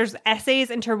up. But if there's essays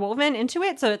interwoven into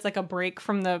it, so it's a break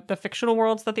from the fictional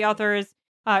worlds that the author is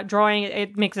drawing,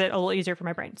 it makes it a little easier for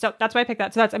my brain. So that's why I picked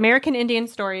that. So that's American Indian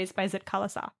Stories by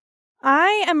Zitkala Sa.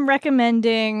 I am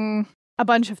recommending a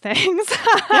bunch of things.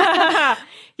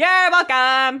 You're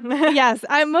welcome. Yes,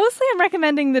 I mostly am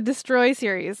recommending the Destroy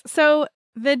series. So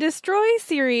the Destroy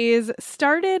series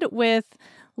started with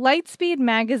Lightspeed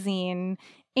magazine,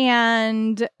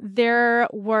 and there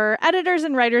were editors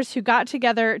and writers who got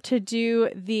together to do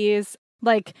these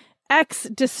X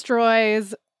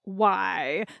destroys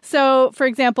Y. So, for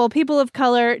example, people of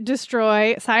color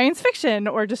destroy science fiction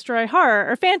or destroy horror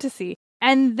or fantasy.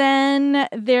 And then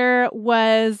there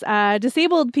was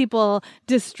disabled people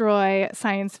destroy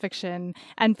science fiction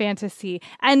and fantasy.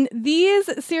 And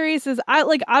these series is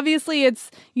obviously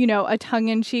it's, a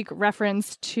tongue-in-cheek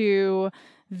reference to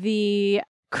the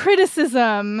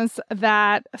criticisms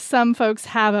that some folks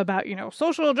have about,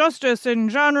 social justice in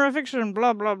genre fiction,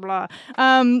 blah, blah, blah.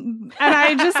 And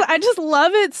I just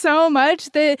love it so much.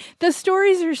 The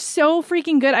stories are so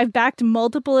freaking good. I've backed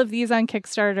multiple of these on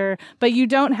Kickstarter, but you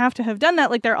don't have to have done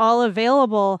that. They're all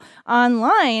available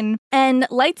online. And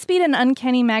Lightspeed and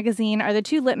Uncanny Magazine are the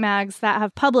two lit mags that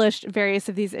have published various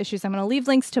of these issues. I'm going to leave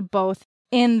links to both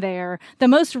in there. The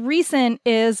most recent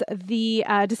is the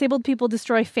Disabled People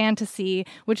Destroy Fantasy,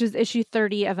 which is issue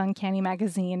 30 of Uncanny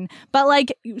Magazine. But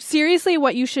like, seriously,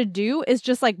 what you should do is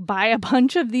just like buy a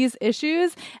bunch of these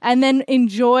issues and then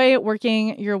enjoy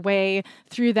working your way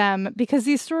through them, because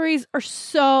these stories are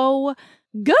so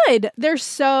good. They're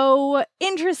so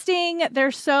interesting.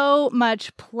 There's so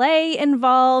much play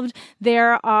involved.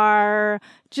 There are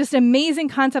just amazing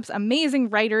concepts, amazing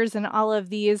writers in all of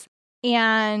these.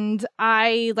 And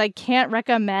I like can't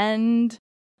recommend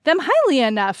them highly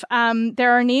enough.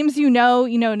 There are names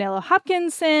Nella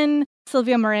Hopkinson,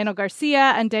 Sylvia Moreno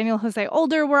Garcia, and Daniel Jose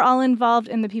Older were all involved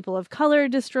in the People of Color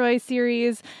Destroy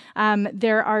series.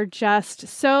 There are just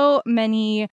so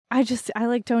many. I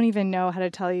don't even know how to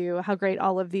tell you how great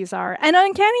all of these are. And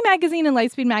Uncanny Magazine and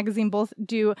Lightspeed Magazine both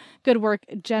do good work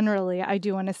generally, I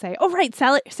do want to say. Oh, right.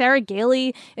 Sarah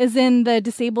Gailey is in the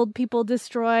Disabled People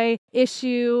Destroy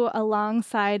issue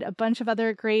alongside a bunch of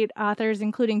other great authors,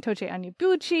 including Tochi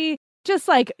Onyebuchi. Just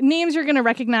like names you're going to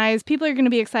recognize, people are going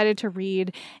to be excited to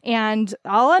read, and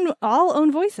all own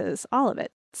voices, all of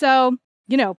it. So,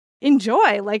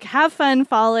 enjoy, like have fun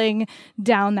falling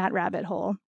down that rabbit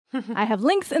hole. I have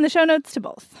links in the show notes to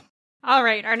both. All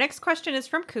right. Our next question is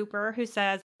from Cooper, who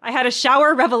says, I had a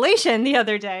shower revelation the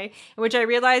other day, in which I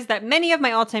realized that many of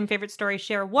my all-time favorite stories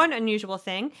share one unusual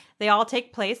thing. They all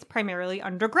take place primarily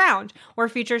underground, or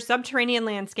feature subterranean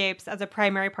landscapes as a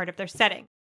primary part of their setting.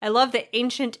 I love the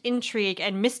ancient intrigue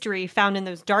and mystery found in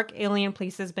those dark alien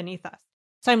places beneath us.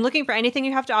 So I'm looking for anything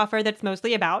you have to offer that's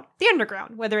mostly about the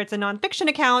underground, whether it's a nonfiction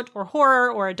account or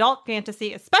horror or adult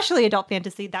fantasy, especially adult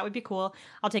fantasy. That would be cool.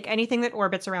 I'll take anything that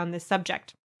orbits around this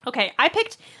subject. Okay, I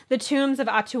picked The Tombs of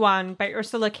Atuan by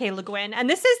Ursula K. Le Guin, and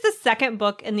this is the second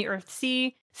book in the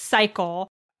Earthsea cycle.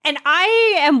 And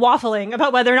I am waffling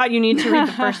about whether or not you need to read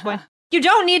the first one. You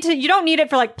don't need it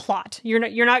for like plot.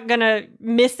 You're not gonna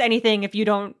miss anything if you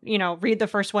don't, read the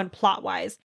first one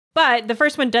plot-wise. But the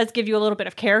first one does give you a little bit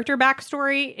of character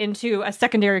backstory into a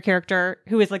secondary character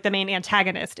who is like the main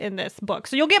antagonist in this book.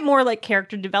 So you'll get more like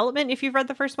character development if you've read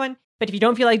the first one. But if you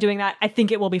don't feel like doing that, I think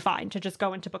it will be fine to just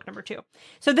go into book number 2.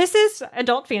 So this is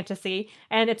adult fantasy,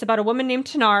 and it's about a woman named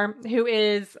Tanar who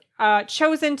is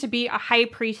chosen to be a high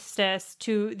priestess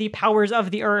to the powers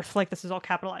of the earth. Like, this is all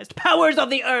capitalized. Powers of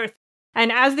the earth.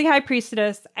 And as the high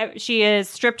priestess, she is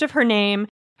stripped of her name,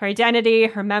 her identity,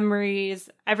 her memories,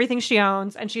 everything she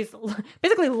owns, and she's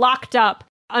basically locked up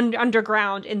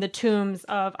underground in the tombs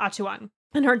of Atuan.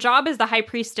 And her job as the high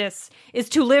priestess is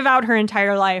to live out her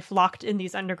entire life locked in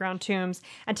these underground tombs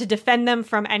and to defend them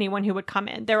from anyone who would come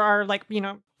in. There are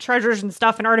treasures and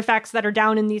stuff and artifacts that are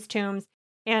down in these tombs,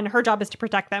 and her job is to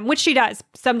protect them, which she does.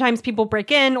 Sometimes people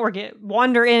break in or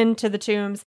wander into the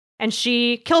tombs, and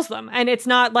she kills them. And it's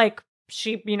not like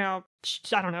she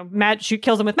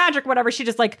kills them with magic or whatever. She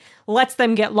just lets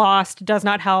them get lost, does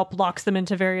not help, locks them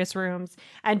into various rooms,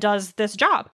 and does this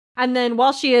job. And then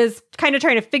while she is kind of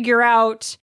trying to figure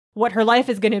out what her life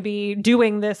is going to be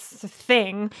doing this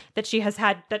thing that she's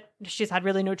had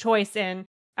really no choice in,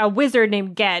 a wizard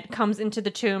named Ged comes into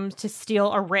the tombs to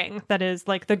steal a ring that is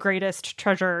the greatest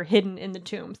treasure hidden in the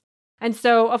tombs. And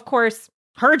so, of course,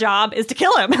 her job is to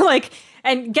kill him.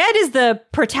 And Ged is the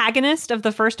protagonist of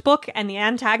the first book and the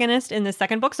antagonist in the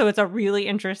second book. So it's a really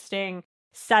interesting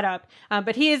setup.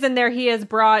 But he is in there. He has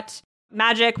brought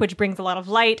magic, which brings a lot of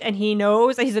light. And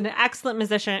he's an excellent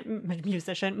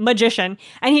magician.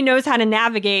 And he knows how to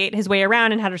navigate his way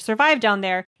around and how to survive down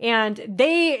there. And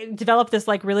they develop this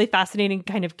really fascinating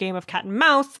kind of game of cat and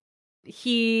mouse.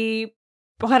 I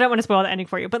don't want to spoil the ending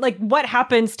for you, but what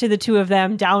happens to the two of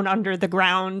them down under the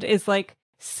ground is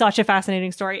such a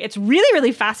fascinating story. It's really,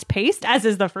 really fast paced, as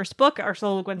is the first book.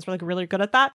 Ursula Le Guin's really good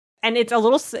at that. And it's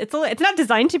not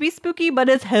designed to be spooky, but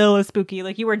it's hella spooky.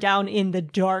 You are down in the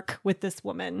dark with this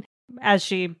woman as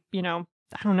she, I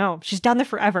don't know, she's down there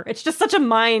forever. It's just such a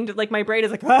mind, my brain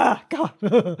is God,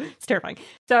 it's terrifying.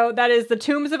 So that is The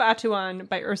Tombs of Atuan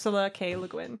by Ursula K. Le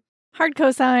Guin. Hard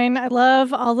cosign. I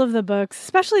love all of the books,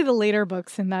 especially the later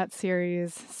books in that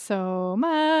series. So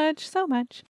much, so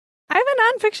much. I have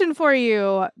a nonfiction for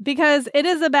you because it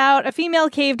is about a female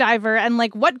cave diver and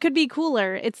what could be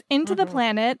cooler? It's Into the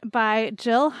Planet by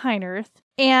Jill Heinerth.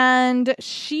 And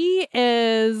she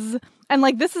is,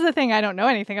 and this is a thing I don't know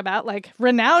anything about,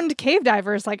 renowned cave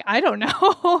divers, I don't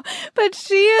know. But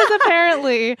she is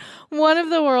apparently one of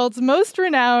the world's most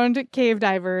renowned cave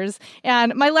divers.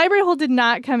 And my library hole did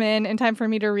not come in time for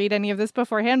me to read any of this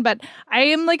beforehand, but I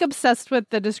am obsessed with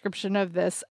the description of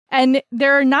this. And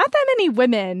there are not that many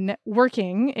women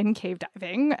working in cave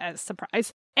diving, as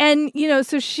surprise. And, you know,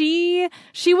 so she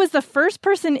was the first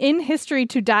person in history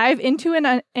to dive into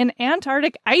an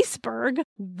Antarctic iceberg.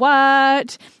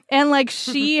 What? And like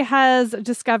she has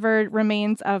discovered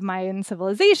remains of Mayan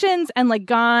civilizations and like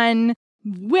gone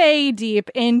way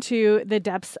deep into the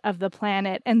depths of the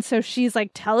planet. And so she's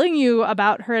like telling you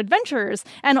about her adventures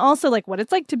and also like what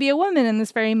it's like to be a woman in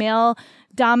this very male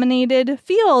dominated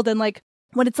field and like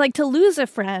what it's like to lose a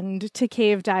friend to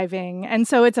cave diving. And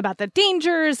so it's about the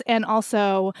dangers and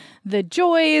also the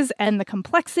joys and the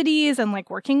complexities and like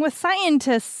working with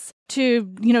scientists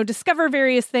to, you know, discover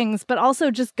various things, but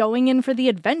also just going in for the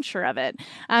adventure of it.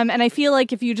 And I feel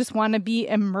like if you just want to be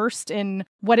immersed in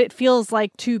what it feels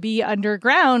like to be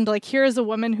underground, like here's a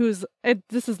woman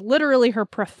this is literally her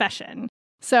profession.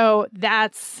 So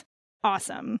that's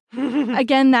awesome.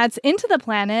 Again, that's Into the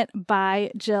Planet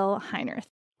by Jill Heinerth.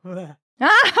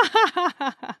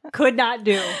 Could not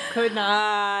do.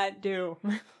 I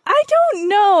don't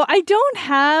know. I don't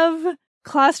have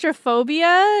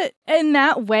claustrophobia in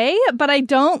that way, but I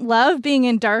don't love being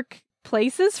in dark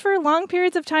places for long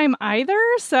periods of time either.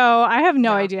 So I have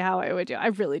no idea how I would do. I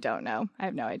really don't know. I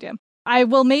have no idea. I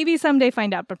will maybe someday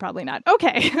find out, but probably not.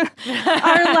 Okay.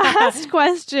 Our last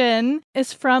question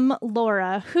is from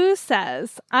Laura, who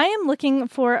says, I am looking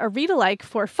for a read-alike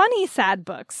for funny sad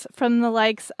books from the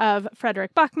likes of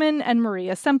Frederick Bachman and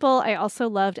Maria Semple. I also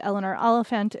loved Eleanor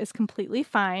Oliphant is Completely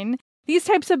Fine. These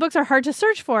types of books are hard to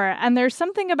search for, and there's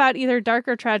something about either dark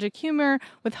or tragic humor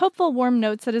with hopeful, warm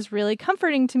notes that is really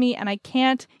comforting to me, and I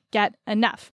can't get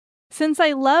enough. Since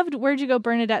I loved Where'd You Go,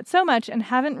 Bernadette so much and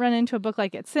haven't run into a book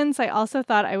like it since, I also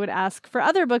thought I would ask for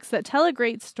other books that tell a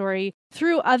great story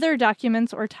through other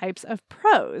documents or types of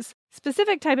prose.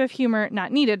 Specific type of humor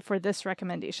not needed for this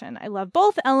recommendation. I love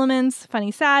both elements,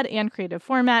 funny, sad, and creative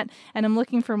format, and I'm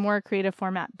looking for more creative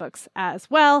format books as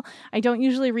well. I don't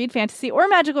usually read fantasy or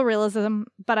magical realism,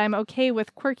 but I'm okay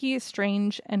with quirky,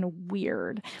 strange, and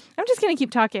weird. I'm just going to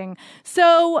keep talking.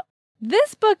 So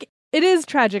this book, it is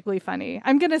tragically funny.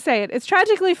 I'm going to say it. It's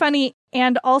tragically funny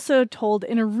and also told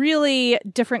in a really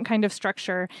different kind of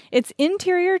structure. It's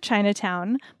Interior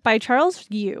Chinatown by Charles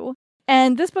Yu.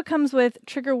 And this book comes with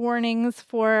trigger warnings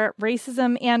for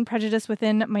racism and prejudice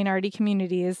within minority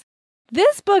communities.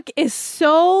 This book is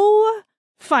so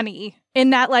funny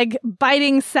in that like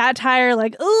biting satire,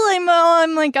 like, oh,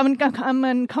 I'm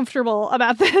uncomfortable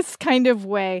about this kind of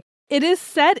way. It is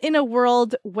set in a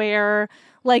world where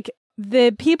like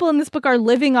the people in this book are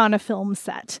living on a film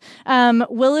set.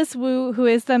 Willis Wu, who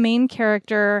is the main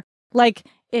character, like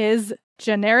is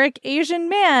generic Asian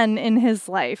man in his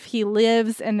life. He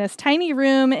lives in this tiny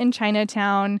room in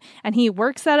Chinatown, and he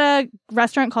works at a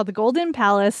restaurant called the Golden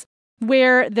Palace,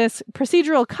 where this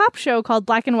procedural cop show called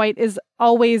Black and White is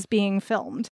always being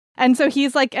filmed. And so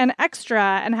he's like an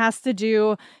extra and has to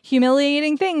do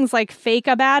humiliating things like fake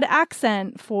a bad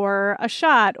accent for a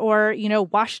shot or, you know,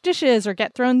 wash dishes or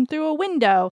get thrown through a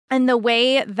window. And the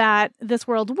way that this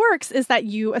world works is that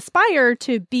you aspire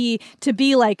to be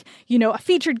like, you know, a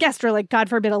featured guest or like, God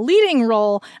forbid, a leading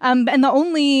role. And the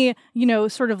only, you know,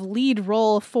 sort of lead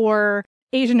role for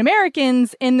Asian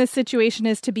Americans in this situation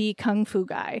is to be Kung Fu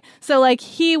Guy. So like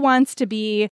he wants to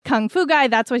be Kung Fu Guy.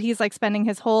 That's what he's like spending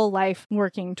his whole life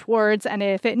working towards. And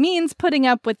if it means putting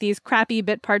up with these crappy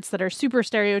bit parts that are super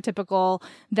stereotypical,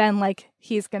 then like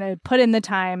he's going to put in the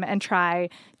time and try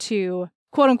to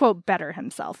quote unquote better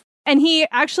himself. And he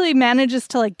actually manages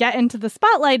to like get into the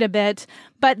spotlight a bit.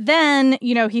 But then,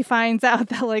 you know, he finds out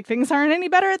that like things aren't any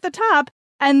better at the top.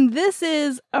 And this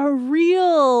is a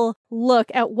real look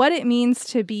at what it means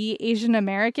to be Asian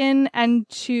American and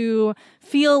to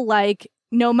feel like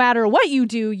no matter what you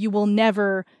do, you will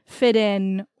never fit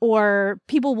in or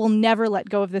people will never let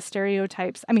go of the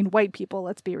stereotypes. I mean, white people,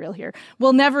 let's be real here,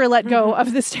 will never let go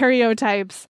of the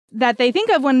stereotypes that they think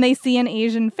of when they see an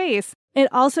Asian face. It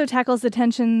also tackles the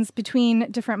tensions between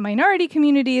different minority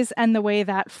communities and the way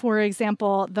that, for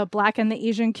example, the Black and the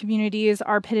Asian communities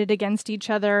are pitted against each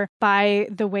other by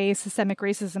the way systemic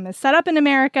racism is set up in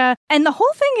America. And the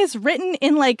whole thing is written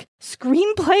in like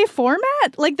screenplay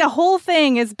format. Like the whole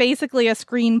thing is basically a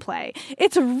screenplay.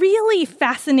 It's really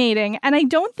fascinating. And I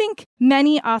don't think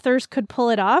many authors could pull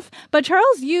it off. But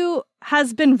Charles Yu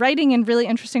has been writing in really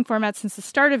interesting formats since the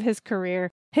start of his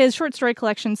career. His short story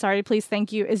collection, Sorry, Please,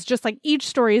 Thank You, is just like each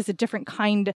story is a different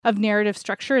kind of narrative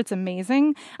structure. It's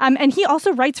amazing. And he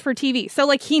also writes for TV. So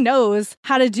like he knows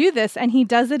how to do this and he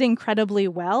does it incredibly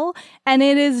well. And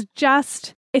it is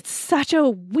just, it's such a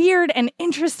weird and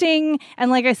interesting and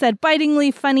like I said,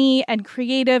 bitingly funny and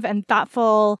creative and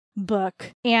thoughtful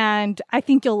book. And I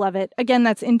think you'll love it. Again,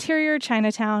 that's Interior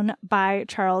Chinatown by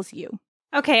Charles Yu.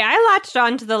 Okay, I latched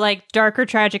on to the like darker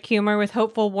tragic humor with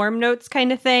hopeful warm notes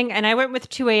kind of thing, and I went with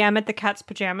 2 a.m. at the Cat's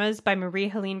Pajamas by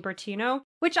Marie-Helene Bertino,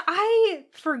 which I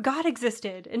forgot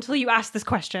existed until you asked this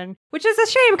question, which is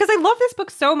a shame because I love this book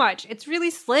so much. It's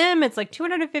really slim. It's like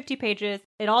 250 pages.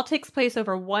 It all takes place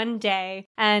over one day,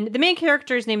 and the main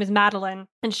character's name is Madeline,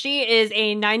 and she is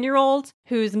a 9-year-old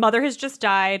whose mother has just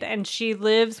died, and she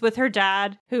lives with her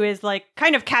dad, who is like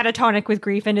kind of catatonic with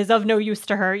grief and is of no use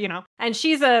to her, you know. And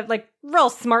she's a like real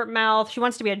smart mouth. She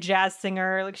wants to be a jazz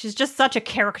singer. Like she's just such a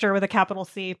character with a capital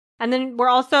C. And then we're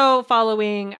also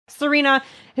following Serena,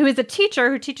 who is a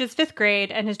teacher who teaches 5th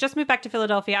grade and has just moved back to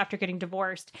Philadelphia after getting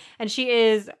divorced. And she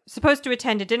is supposed to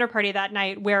attend a dinner party that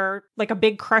night where like a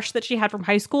big crush that she had from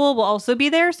high school will also be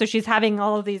there. So she's having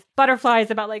all of these butterflies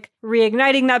about like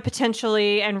reigniting that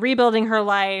potentially and rebuilding her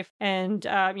life and,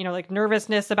 like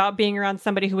nervousness about being around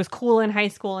somebody who was cool in high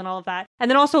school and all of that. And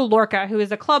then also Lorca, who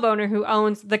is a club owner who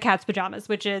owns the Cat's Pajamas,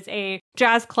 which is a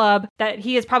jazz club that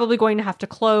he is probably going to have to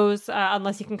close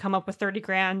unless he can come up with 30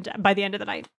 grand by the end of the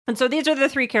night. And so these are the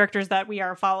 3 characters that we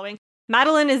are following.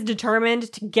 Madeline is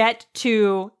determined to get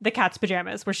to the Cat's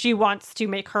Pajamas, where she wants to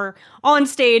make her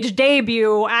on-stage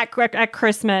debut at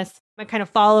Christmas and kind of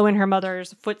follow in her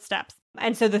mother's footsteps.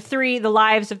 And so the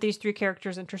lives of these 3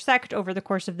 characters intersect over the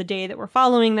course of the day that we're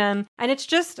following them. And it's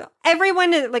just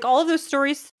everyone, like all of those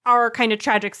stories are kind of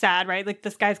tragic sad, right? Like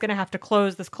this guy's going to have to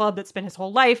close this club that's been his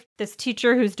whole life. This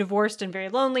teacher who's divorced and very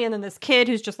lonely. And then this kid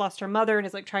who's just lost her mother and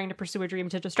is like trying to pursue a dream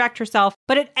to distract herself.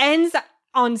 But it ends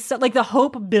on like the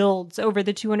hope builds over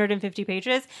the 250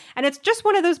 pages. And it's just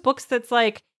one of those books that's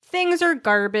like things are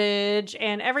garbage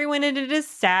and everyone in it is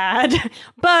sad,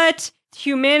 but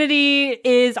humanity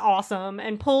is awesome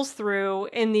and pulls through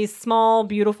in these small,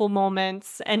 beautiful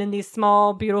moments and in these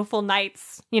small, beautiful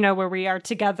nights, where we are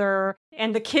together.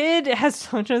 And the kid has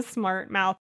such a smart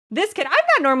mouth. This kid,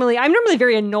 I'm normally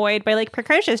very annoyed by like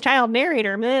precocious child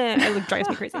narrator. It like drives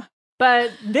me crazy.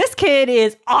 But this kid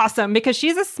is awesome because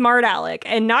she's a smart aleck,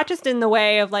 and not just in the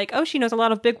way of like, oh, she knows a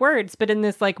lot of big words, but in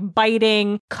this like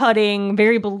biting, cutting,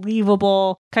 very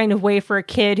believable kind of way for a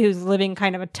kid who's living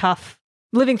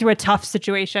through a tough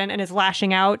situation and is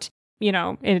lashing out,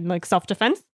 in like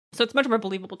self-defense. So it's much more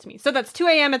believable to me. So that's 2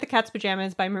 a.m. at the Cat's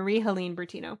Pajamas by Marie-Helene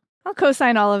Bertino. I'll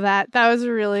co-sign all of that. That was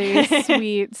a really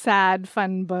sweet, sad,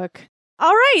 fun book.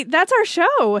 All right, that's our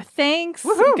show. Thanks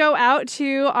go out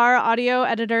to our audio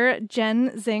editor,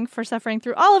 Jen Zink, for suffering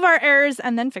through all of our errors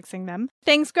and then fixing them.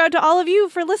 Thanks go out to all of you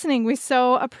for listening. We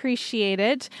so appreciate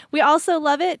it. We also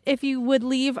love it if you would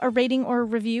leave a rating or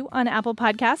review on Apple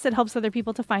Podcasts. It helps other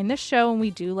people to find the show, and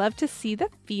we do love to see the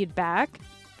feedback.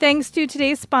 Thanks to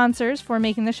today's sponsors for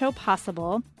making the show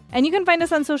possible. And you can find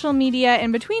us on social media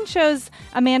in between shows.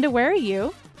 Amanda, where are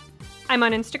you? I'm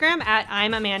on Instagram at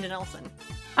I'm Amanda Nelson.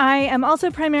 I am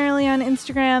also primarily on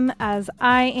Instagram as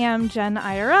I am Jen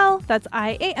IRL. That's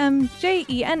IAMJENNIRL.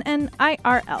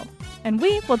 And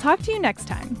we will talk to you next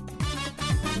time.